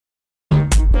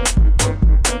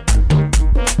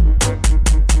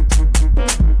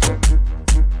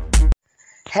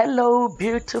Hello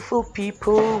beautiful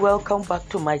people, welcome back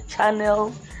to my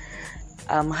channel.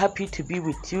 I'm happy to be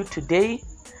with you today.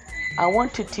 I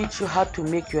want to teach you how to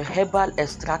make your herbal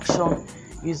extraction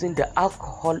using the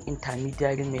alcohol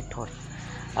intermediary method.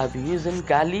 I'll be using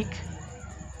garlic,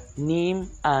 neem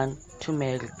and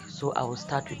turmeric. So I will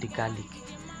start with the garlic.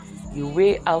 You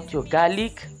weigh out your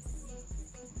garlic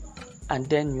and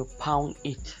then you pound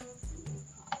it.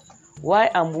 Why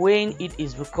I'm weighing it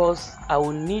is because I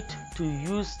will need to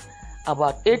use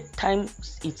about 8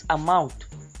 times its amount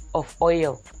of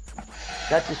oil.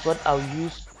 That is what I'll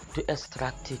use to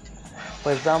extract it.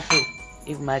 For example,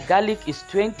 if my garlic is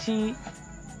 20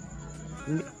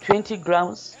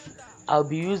 grams, I'll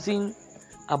be using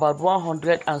about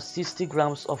 160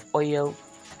 grams of oil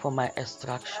for my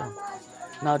extraction.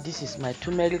 Now this is my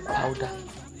turmeric powder.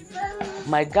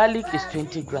 My garlic is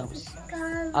 20 grams.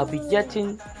 I'll be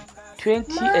getting 10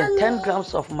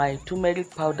 grams of my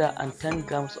turmeric powder and 10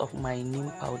 grams of my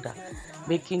neem powder,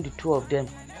 making the two of them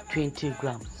 20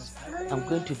 grams. I'm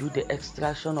going to do the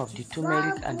extraction of the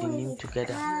turmeric and the neem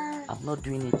together. I'm not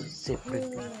doing it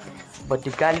separately. But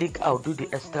the garlic, I'll do the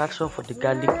extraction for the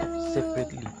garlic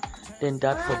separately. Then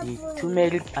that for the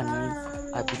turmeric and neem,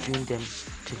 I'll be doing them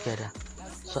together.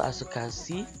 So as you can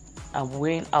see, I've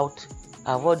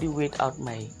already weighed out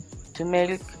my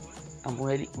turmeric. I'm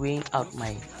weighing out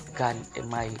my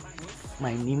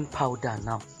neem powder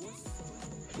now.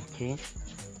 Okay,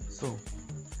 so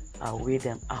I'll weigh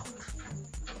them out.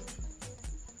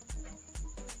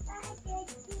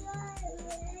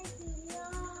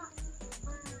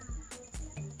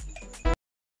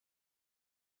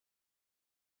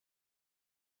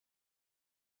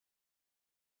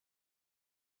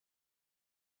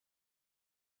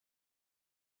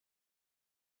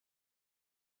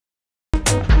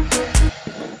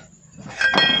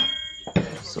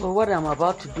 So what I'm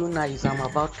about to do now is I'm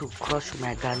about to crush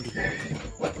my garlic.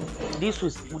 This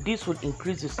will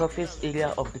increase the surface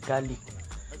area of the garlic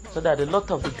so that a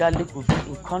lot of the garlic will be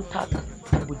in contact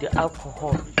with the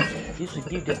alcohol. This will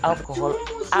give the alcohol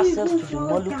access to the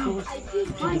molecules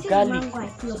to the garlic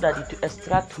so that it will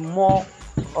extract more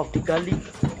of the garlic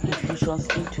infusions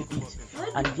into it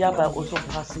and thereby also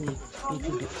passing it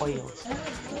into the oils.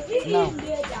 Now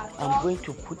I'm going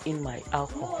to put in my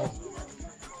alcohol.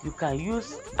 You can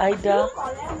use either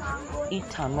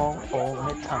ethanol or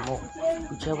methanol,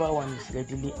 whichever one is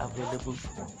readily available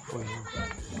for you.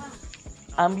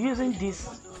 I'm using this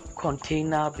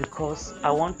container because I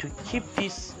want to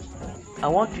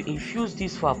infuse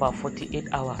this for about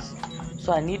 48 hours.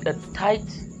 So I need a tight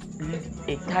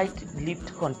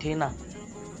lipped container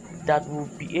that will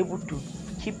be able to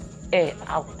keep air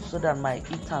out so that my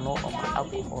ethanol or my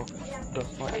alcohol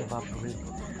does not evaporate.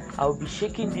 I will be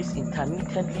shaking this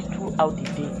intermittently throughout the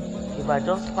day. If I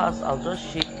just pass, I'll just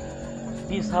shake.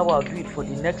 This is how I'll do it for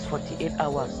the next 48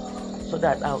 hours, so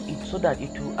that I'll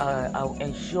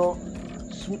ensure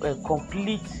a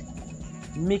complete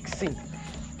mixing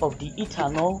of the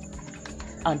ethanol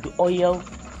and the oil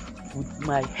with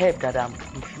my herb that I'm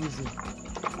infusing.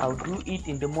 I'll do it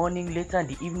in the morning. Later in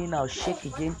the evening, I'll shake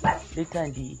again. Later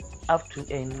in the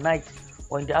night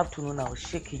or in the afternoon, I'll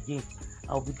shake again.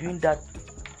 I'll be doing that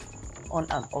on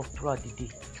and off throughout the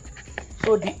day.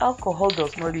 So the alcohol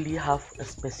does not really have a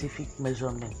specific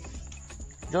measurement.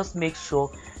 Just make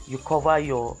sure you cover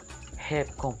your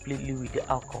herb completely with the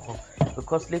alcohol,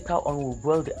 because later on we'll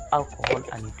boil the alcohol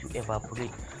and it will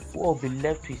evaporate. What will be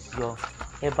left is your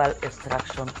herbal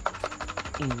extraction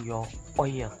in your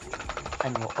oil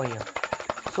and your oil.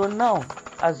 So now,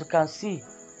 as you can see,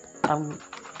 I'm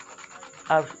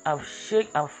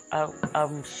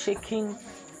shaking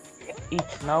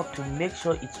it now to make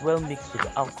sure it's well mixed with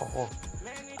the alcohol,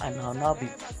 and I'll now be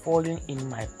pouring in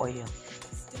my oil.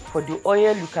 For the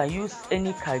oil, you can use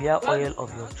any carrier oil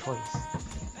of your choice: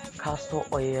 castor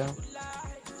oil,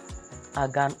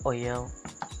 argan oil,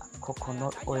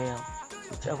 coconut oil,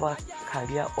 whichever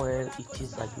carrier oil it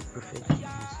is that you prefer to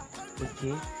use.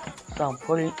 Okay, so I'm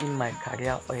pouring in my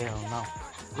carrier oil now.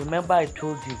 Remember, I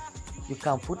told you you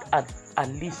can put at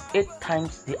least 8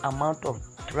 times the amount of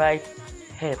dried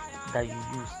herb that you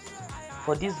use.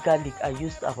 For this garlic, I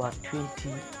used about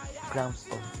 20 grams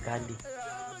of garlic.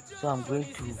 So I'm going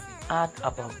to add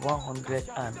about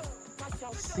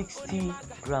 160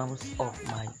 grams of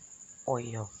my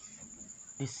oil.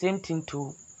 The same thing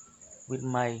too with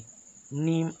my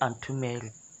neem and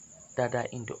turmeric that are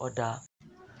in the other.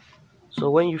 So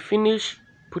when you finish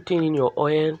putting in your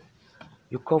oil,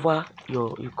 you cover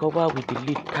with the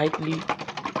lid tightly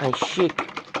and shake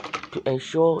to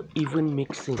ensure even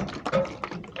mixing.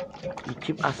 You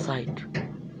keep aside.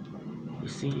 You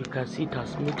see, you can see it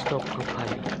has mixed up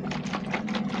properly.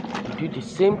 do the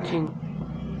same thing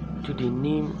to the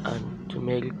neem and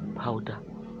turmeric powder.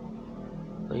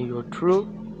 When you're through,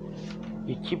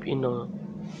 you keep in a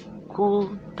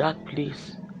cool, dark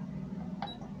place,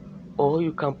 or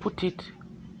you can put it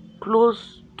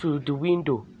close to the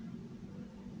window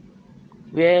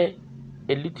where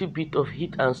a little bit of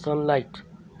heat and sunlight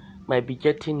might be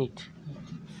getting it.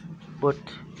 But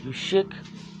you shake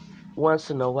once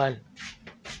in a while.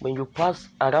 When you pass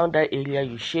around that area,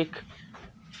 you shake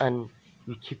and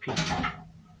you keep it.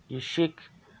 You shake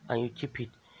and you keep it.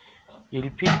 You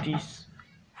repeat this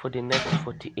for the next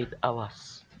 48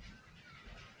 hours.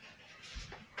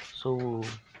 So we'll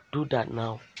do that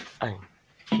now and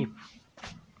keep.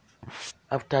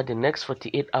 After the next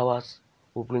 48 hours,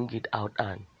 we'll bring it out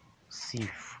and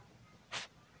sieve.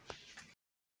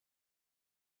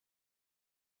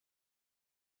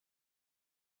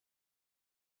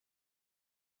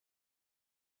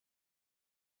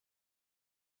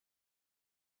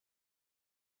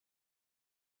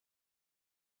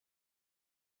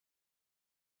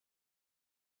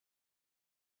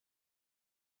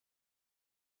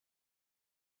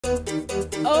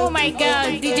 Oh my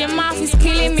god, DJ Mouse is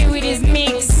killing me with his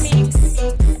mix.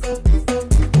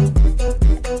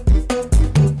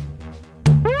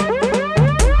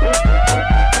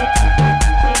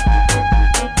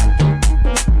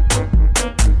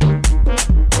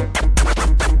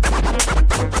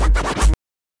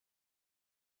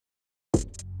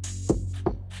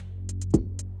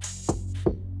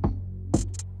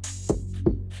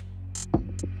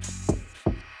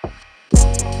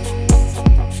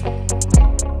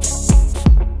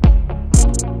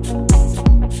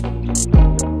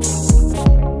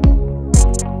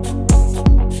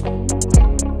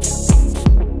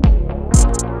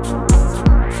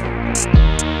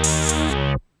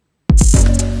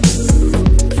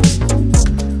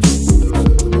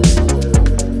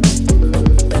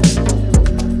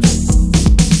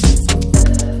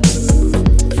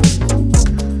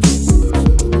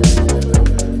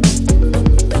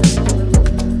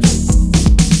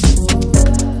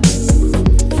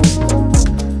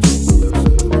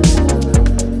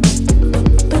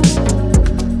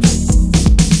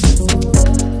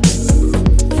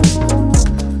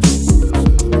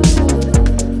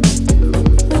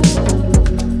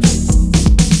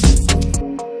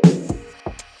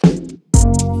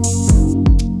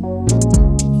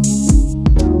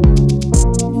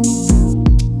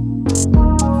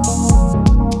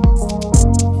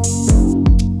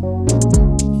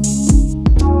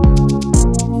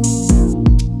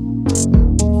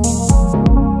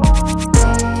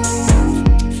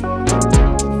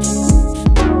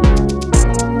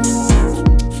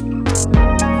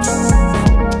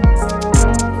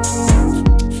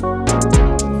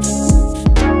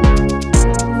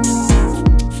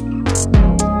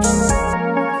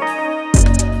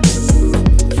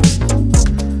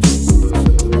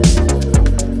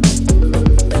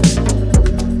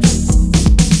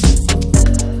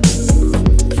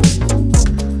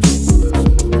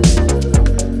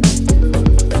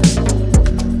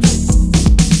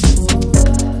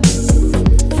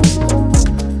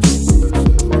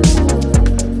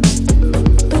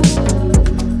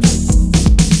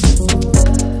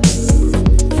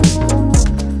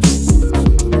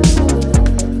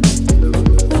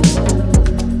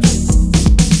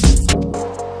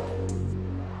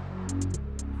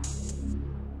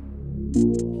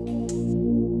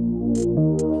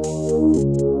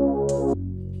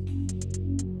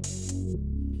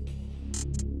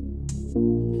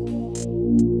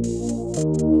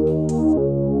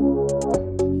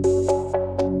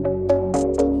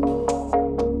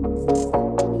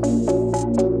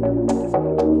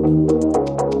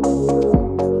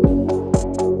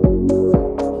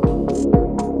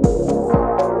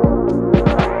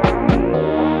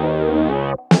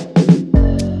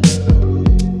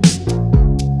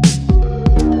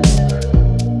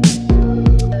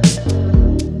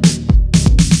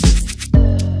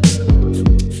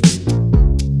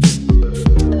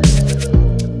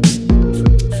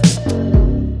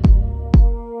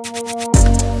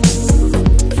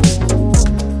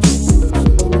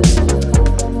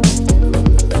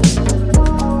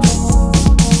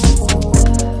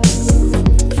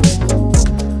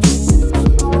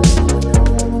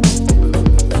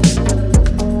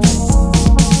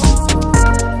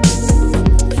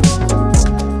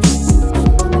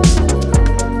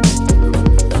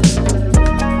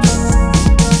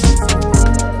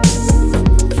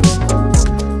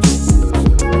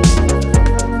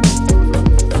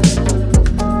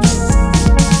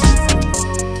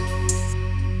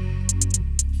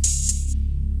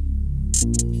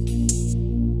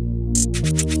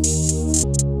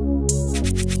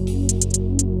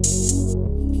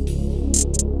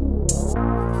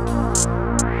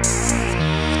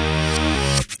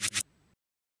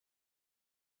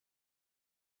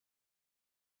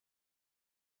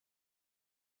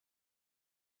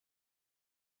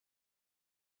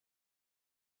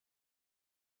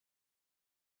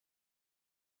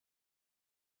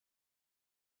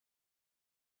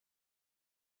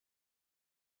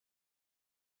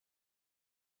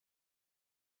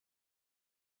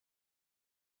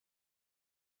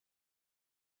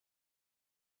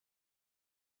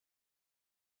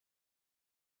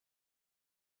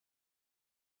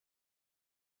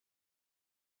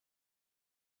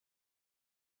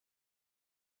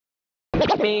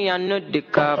 Me, I know the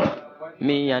cup.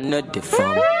 Me, I know the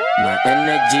fun. My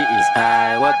energy is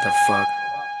high. What the fuck?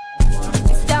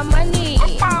 Mr. Money,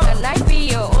 can I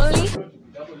be your only?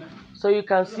 So you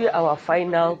can see our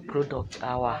final product,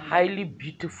 our highly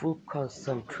beautiful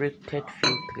concentrated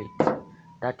filtrate.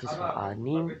 That is for our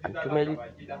neem and turmeric.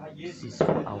 This is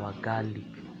for our garlic.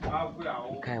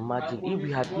 You can imagine if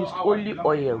we had used only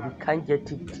oil, we can't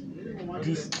get it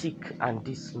this thick and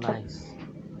this nice.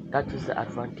 That is the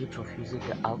advantage of using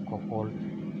the alcohol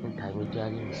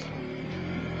intermediary mixture.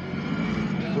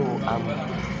 So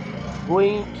I'm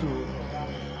going to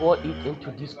pour it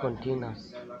into these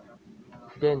containers.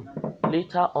 Then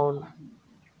later on,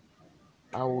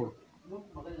 I will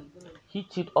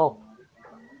heat it up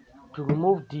to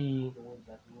remove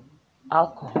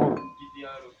alcohol.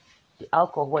 The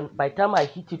alcohol, by the time I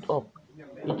heat it up,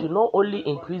 it will not only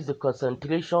increase the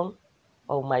concentration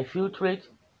of my filtrate,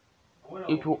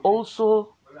 it will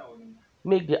also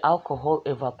make the alcohol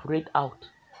evaporate out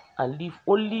and leave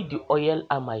only the oil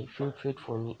and my filtrate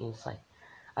for me inside.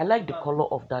 I like the color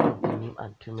of that of the neem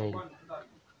and turmeric.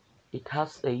 It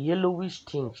has a yellowish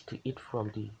tinge to it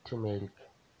from the turmeric.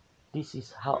 This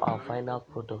is how our final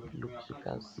product looks. You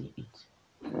can see it.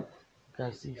 You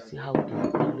can see how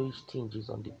the yellowish tinge is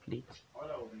on the plate.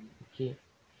 Okay,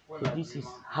 so this is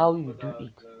how you do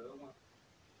it.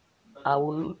 I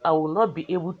will not be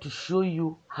able to show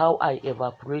you how I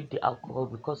evaporate the alcohol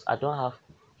because I don't have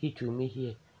heat with me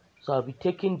here. So I'll be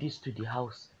taking this to the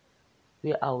house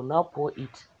where I will now pour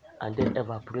it and then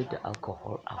evaporate the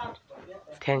alcohol out.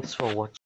 Thanks for watching.